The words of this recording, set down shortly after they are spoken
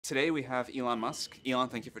Today we have Elon Musk. Elon,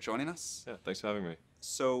 thank you for joining us. Yeah, thanks for having me.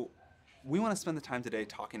 So we want to spend the time today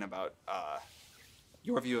talking about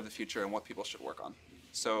your view of the future and what people should work on.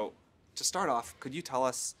 So to start off, could you tell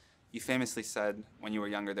us, you famously said when you were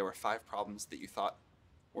younger there were 5 problems that you thought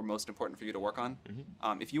were most important for you to work on.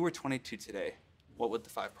 If you were 22 today, what would the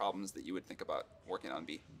 5 problems that you would think about working on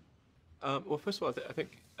be? Well, first of all, I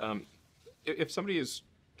think if somebody is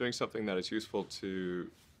doing something that is useful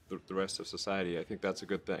to the rest of society, I think that's a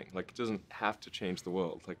good thing. Like, it doesn't have to change the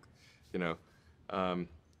world. Like, you know,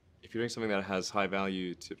 if you're doing something that has high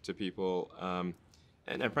value to people,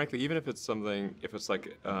 and frankly, even if it's something, if it's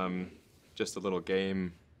like just a little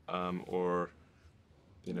game, or,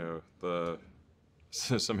 you know,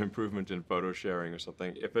 some improvement in photo sharing or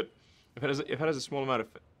something, if it has a small amount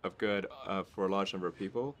of good for a large number of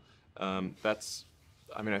people, I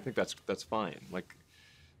think that's fine. Like,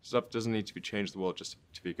 stuff doesn't need to be changed the world just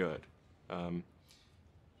to be good. But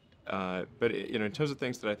in terms of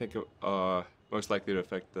things that I think are most likely to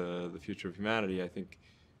affect the future of humanity, I think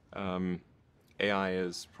AI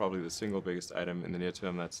is probably the single biggest item in the near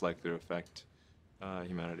term that's likely to affect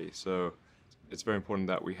humanity. So it's very important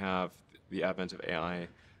that we have the advent of AI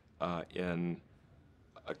in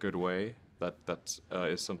a good way. That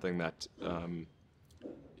is something that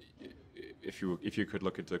if you could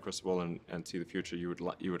look into the crystal ball and see the future, you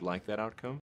would like that outcome.